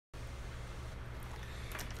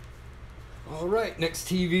All right, next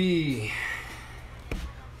TV.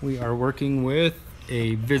 We are working with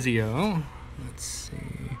a Vizio. Let's see,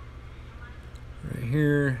 right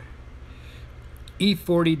here,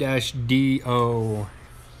 E40-DO.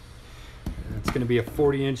 It's going to be a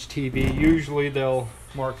 40-inch TV. Usually they'll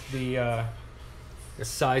mark the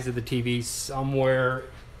size of the TV somewhere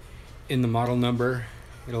in the model number.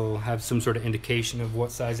 It'll have some sort of indication of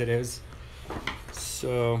what size it is.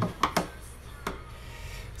 So,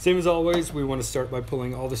 same as always, we want to start by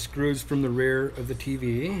pulling all the screws from the rear of the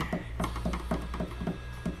TV.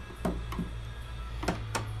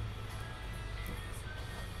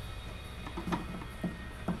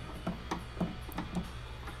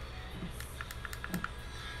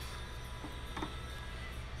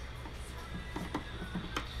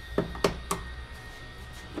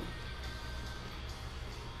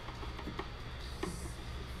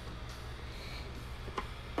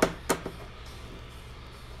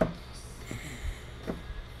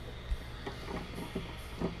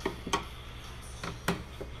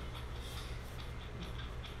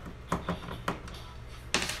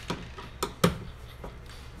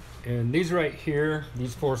 And these right here,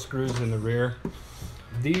 these 4 screws in the rear,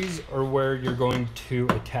 these are where you're going to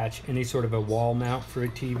attach any sort of a wall mount for a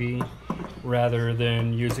TV rather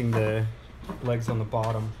than using the legs on the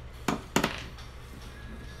bottom.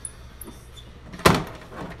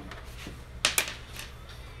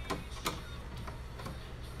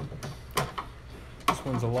 This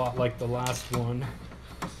one's a lot like the last one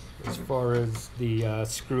as far as the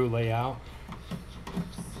screw layout.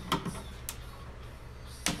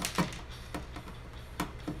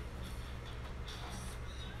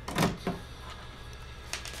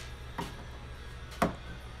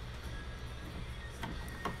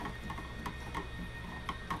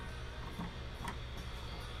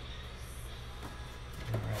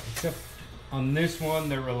 Except on this one,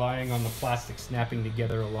 they're relying on the plastic snapping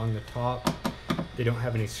together along the top. They don't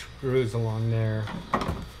have any screws along there.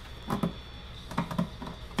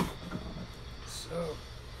 So,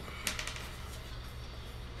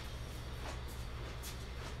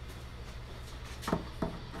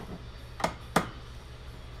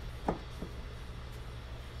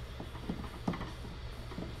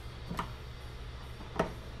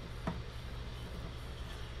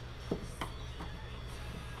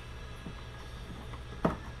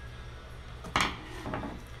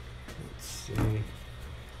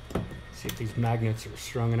 see if these magnets are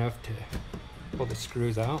strong enough to pull the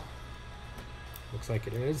screws out. Looks like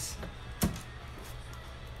it is.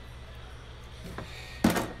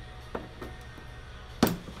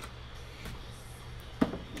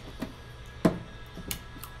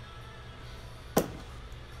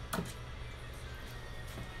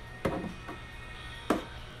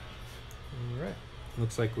 Alright,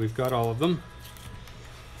 looks like we've got all of them.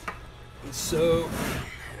 So,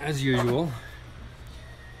 as usual,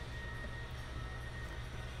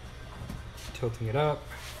 tilting it up,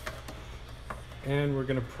 and we're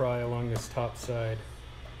going to pry along this top side.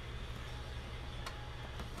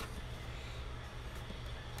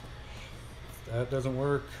 If that doesn't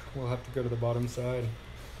work, we'll have to go to the bottom side.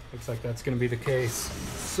 Looks like that's going to be the case.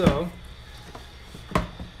 So,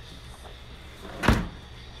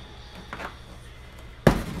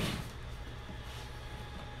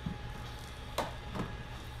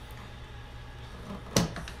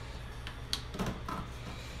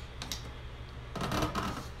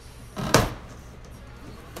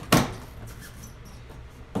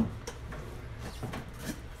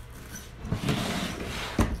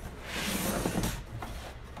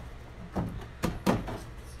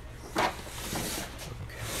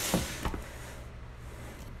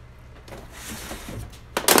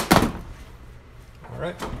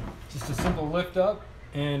 alright, just a simple lift up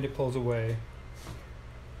and it pulls away.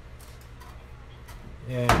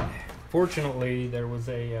 And fortunately there was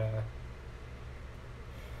an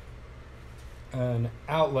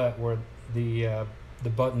outlet where the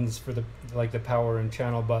buttons for the power and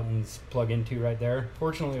channel buttons plug into right there.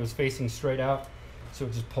 Fortunately it was facing straight out, so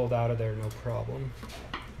it just pulled out of there no problem.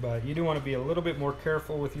 But you do want to be a little bit more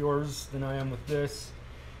careful with yours than I am with this.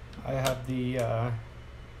 I have the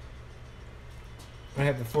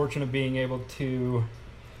fortune of being able to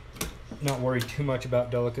not worry too much about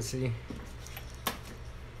delicacy.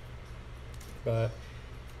 But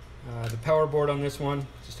the power board on this one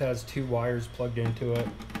just has 2 wires plugged into it.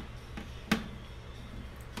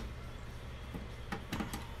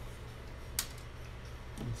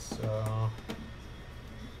 So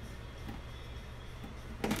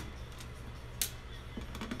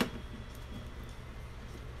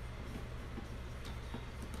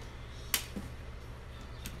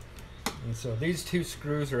And so these two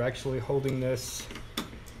screws are actually holding this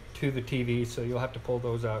to the TV, so you'll have to pull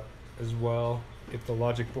those out as well if the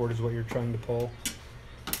logic board is what you're trying to pull,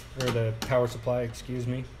 or the power supply, excuse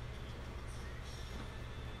me.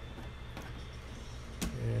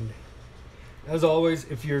 And as always,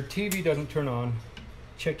 if your TV doesn't turn on,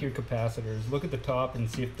 check your capacitors. Look at the top and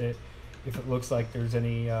see if it looks like there's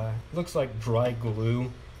any looks like dry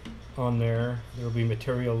glue on there. There'll be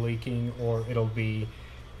material leaking, or it'll be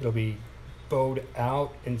bowed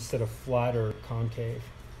out instead of flat or concave.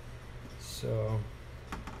 So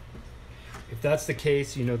if that's the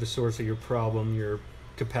case, you know the source of your problem. Your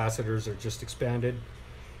capacitors are just expanded.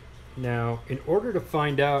 Now, in order to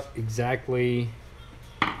find out exactly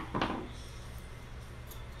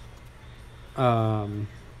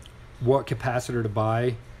what capacitor to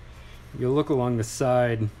buy, you'll look along the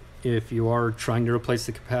side if you are trying to replace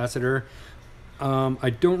the capacitor. I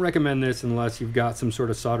don't recommend this unless you've got some sort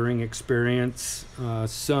of soldering experience,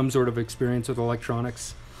 some sort of experience with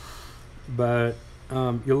electronics. But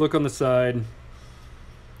you'll look on the side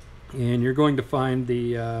and you're going to find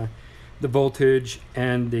the voltage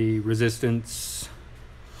and the resistance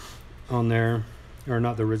on there, or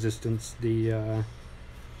not the resistance, the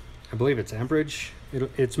I believe it's amperage.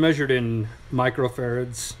 It's measured in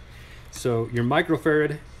microfarads. So your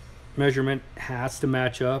microfarad measurement has to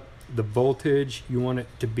match up. The voltage, you want it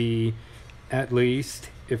to be at least,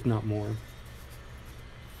 if not more.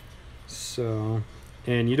 So,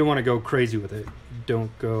 and you don't want to go crazy with it.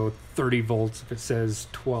 Don't go 30 volts if it says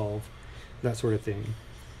 12, that sort of thing.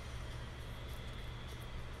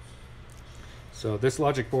 So this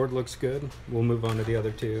logic board looks good. We'll move on to the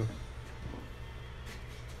other two.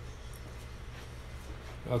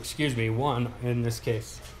 Oh, excuse me, one in this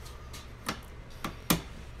case.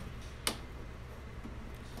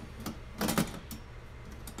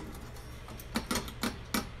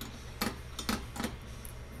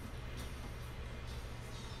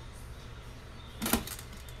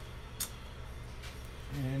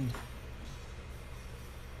 And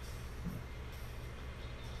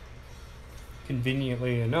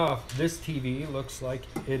conveniently enough, this TV looks like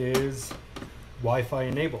it is Wi-Fi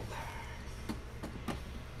enabled.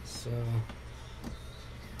 So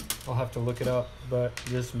I'll have to look it up, but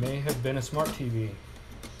this may have been a smart TV.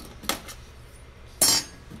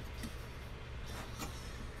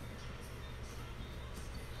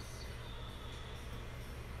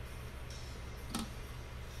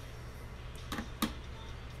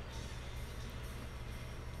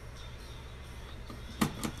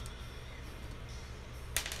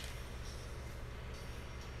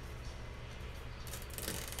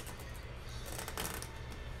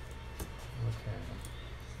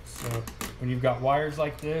 So when you've got wires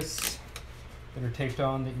like this that are taped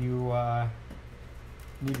on that you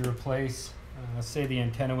need to replace, say the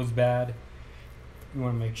antenna was bad, you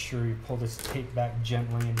want to make sure you pull this tape back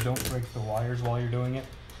gently and don't break the wires while you're doing it.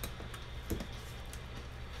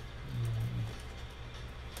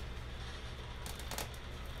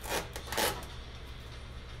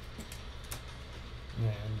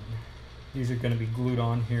 And these are going to be glued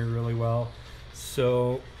on here really well.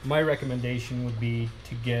 So my recommendation would be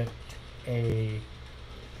to get a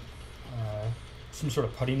some sort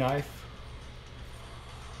of putty knife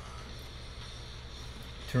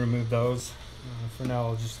to remove those. For now,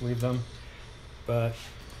 I'll just leave them. But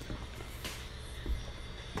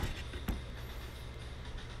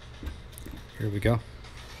here we go.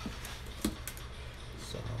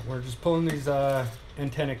 So we're just pulling these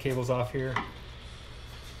antenna cables off here.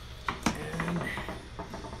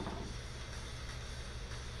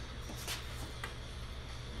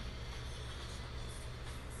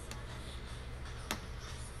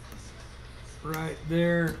 Right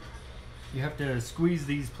there, you have to squeeze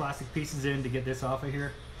these plastic pieces in to get this off of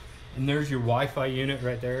here. And there's your Wi-Fi unit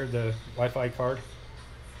right there, the Wi-Fi card.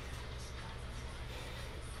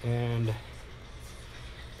 And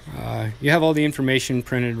you have all the information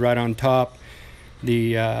printed right on top.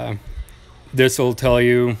 The this will tell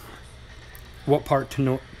you what part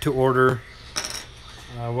to order,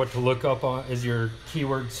 what to look up on is your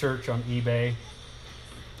keyword search on eBay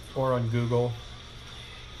or on Google.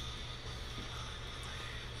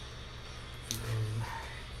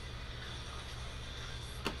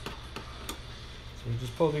 So you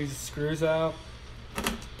just pull these screws out,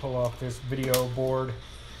 pull off this video board,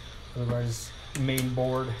 otherwise main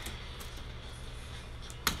board.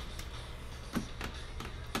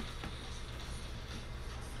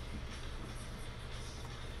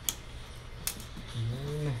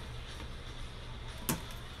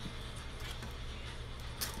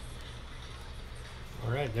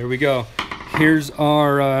 All right, there we go. Here's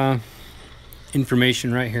our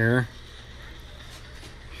information right here.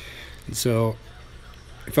 So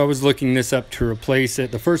if I was looking this up to replace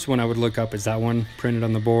it, the first one I would look up is that one printed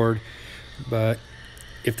on the board. But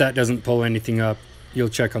if that doesn't pull anything up, you'll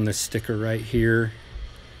check on this sticker right here.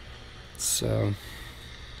 So,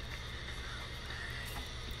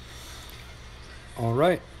 all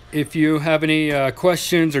right. If you have any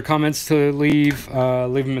questions or comments to leave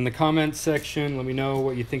them in the comments section. Let me know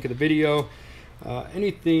what you think of the video.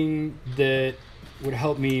 Anything that would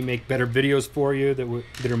help me make better videos for you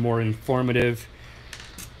that are more informative.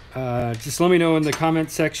 Just let me know in the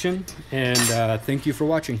comments section, and thank you for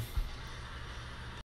watching.